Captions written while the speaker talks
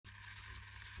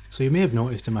So you may have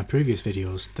noticed in my previous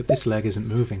videos that this leg isn't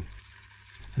moving,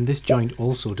 and this joint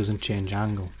also doesn't change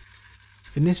angle.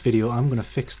 In this video I'm going to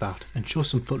fix that and show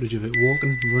some footage of it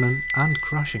walking, running and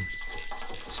crashing.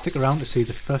 Stick around to see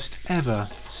the first ever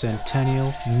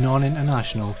Centennial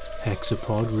non-international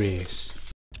Hexapod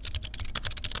race.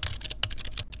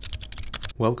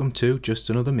 Welcome to Just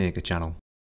Another Maker channel.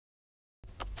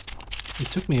 It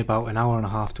took me about an hour and a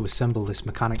half to assemble this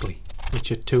mechanically,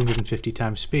 which at 250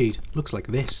 times speed looks like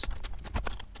this.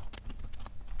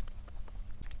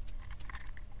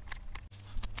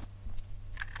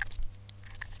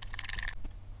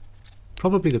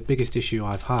 Probably the biggest issue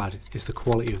I've had is the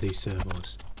quality of these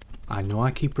servos. I know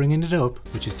I keep bringing it up,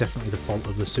 which is definitely the fault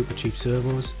of the super cheap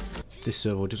servos. This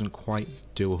servo doesn't quite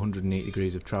do 180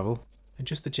 degrees of travel, and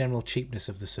just the general cheapness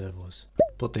of the servos.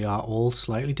 But they are all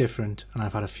slightly different, and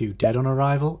I've had a few dead on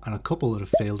arrival and a couple that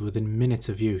have failed within minutes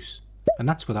of use, and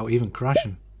that's without even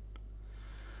crashing.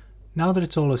 Now that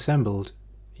it's all assembled,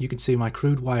 you can see my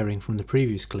crude wiring from the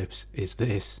previous clips is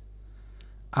this.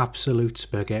 Absolute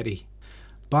spaghetti.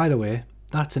 By the way,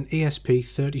 that's an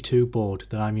ESP32 board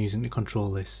that I'm using to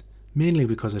control this, mainly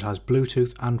because it has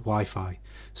Bluetooth and Wi-Fi,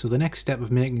 so the next step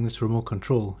of making this remote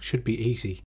control should be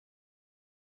easy.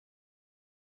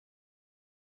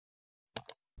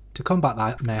 To combat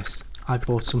that mess, I've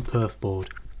bought some perf board,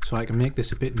 so I can make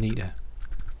this a bit neater.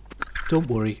 Don't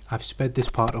worry, I've sped this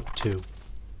part up too.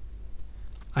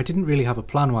 I didn't really have a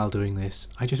plan while doing this,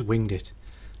 I just winged it,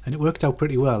 and it worked out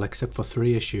pretty well except for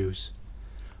 3 issues.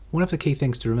 One of the key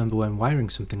things to remember when wiring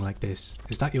something like this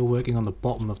is that you're working on the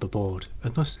bottom of the board,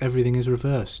 and thus everything is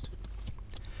reversed.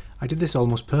 I did this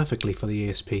almost perfectly for the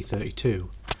ESP32,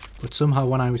 but somehow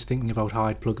when I was thinking about how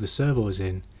I'd plug the servos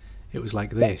in, it was like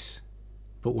this,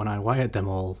 but when I wired them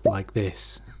all, like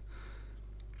this.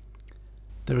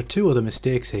 There are 2 other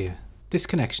mistakes here. This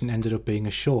connection ended up being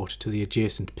a short to the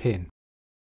adjacent pin.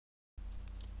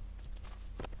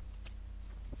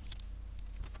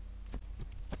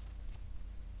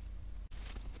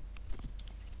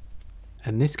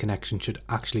 And this connection should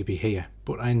actually be here,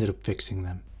 but I ended up fixing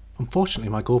them. Unfortunately,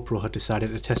 my GoPro had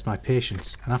decided to test my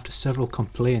patience, and after several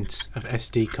complaints of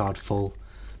SD card full,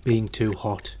 being too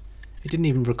hot, it didn't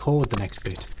even record the next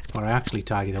bit, where I actually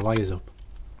tidy the wires up.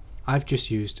 I've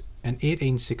just used an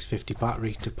 18650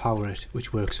 battery to power it,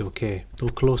 which works okay, though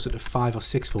closer to 5 or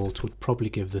 6 volts would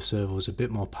probably give the servos a bit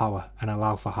more power and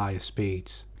allow for higher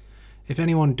speeds. If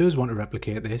anyone does want to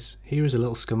replicate this, here is a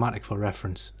little schematic for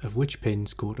reference of which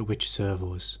pins go to which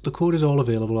servos. The code is all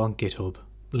available on GitHub,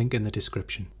 link in the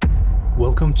description.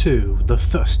 Welcome to the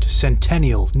first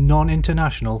Centennial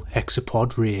non-international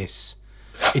Hexapod race.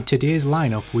 In today's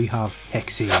lineup we have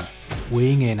Hexy,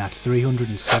 weighing in at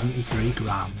 373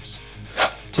 grams.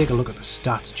 Take a look at the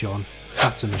stats, John,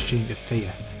 that's a machine to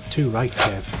fear. Too right,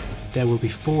 Kev. There will be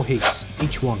 4 heats,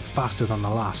 each one faster than the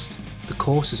last. The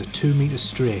course is a 2 metres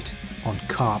straight, on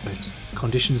carpet.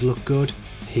 Conditions look good,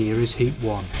 here is heat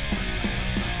 1.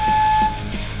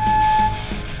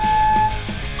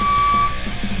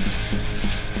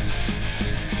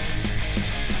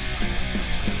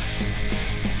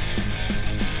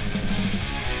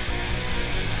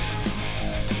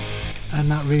 And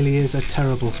that really is a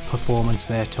terrible performance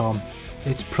there, Tom.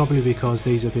 It's probably because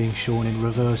these are being shown in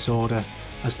reverse order,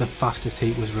 as the fastest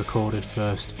heat was recorded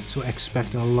first, so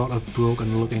expect a lot of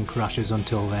broken looking crashes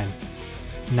until then.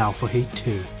 Now for heat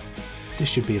 2. This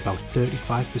should be about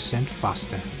 35%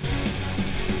 faster.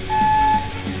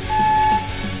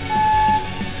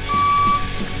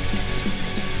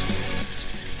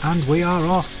 And we are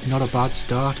off. Not a bad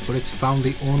start, but it's found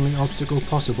the only obstacle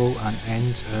possible and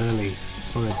ends early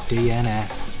for a DNF.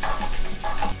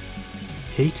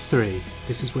 Heat 3.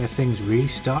 This is where things really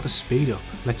start to speed up.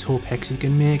 Let's hope Hexy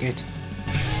can make it.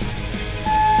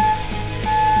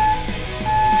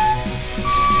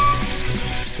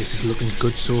 This is looking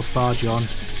good so far, John.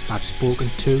 I've spoken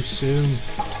too soon.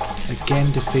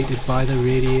 Again defeated by the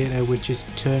radiator, which is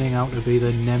turning out to be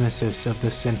the nemesis of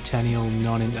the Centennial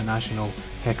non-international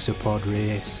Hexapod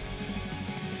race.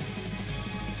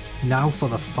 Now for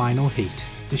the final heat.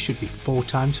 This should be 4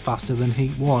 times faster than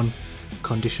heat 1.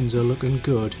 Conditions are looking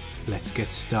good. Let's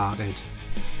get started.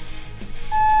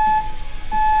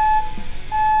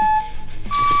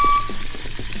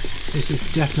 This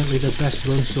is definitely the best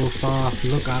run so far.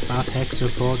 Look at that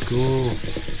Hexapod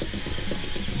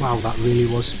go. Wow, that really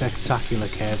was spectacular,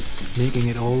 Kev, making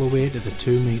it all the way to the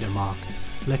 2 metre mark.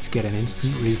 Let's get an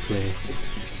instant replay.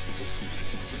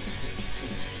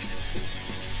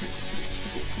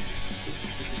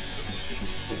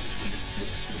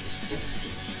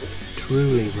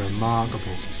 Truly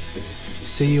remarkable.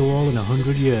 See you all in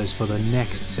 100 years for the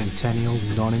next Centennial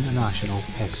Non-International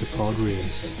Hexapod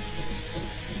race.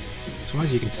 So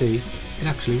as you can see, it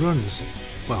actually runs.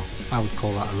 Well, I would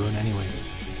call that a run anyway.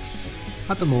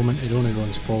 At the moment it only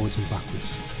runs forwards and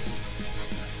backwards.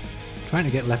 Trying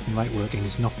to get left and right working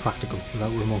is not practical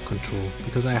without remote control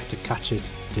because I have to catch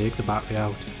it, take the battery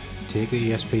out, take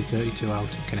the ESP32 out,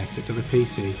 connect it to the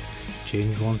PC,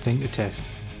 change one thing to test,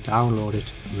 download it,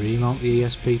 remount the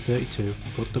ESP32,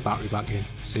 put the battery back in,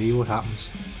 see what happens.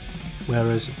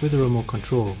 Whereas with a remote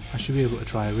control I should be able to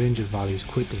try a range of values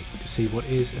quickly to see what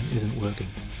is and isn't working.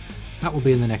 That will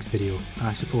be in the next video, and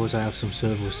I suppose I have some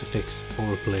servos to fix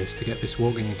or replace to get this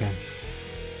working again.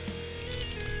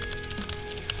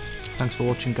 Thanks for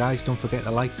watching guys, don't forget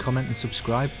to like, comment and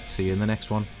subscribe. See you in the next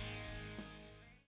one.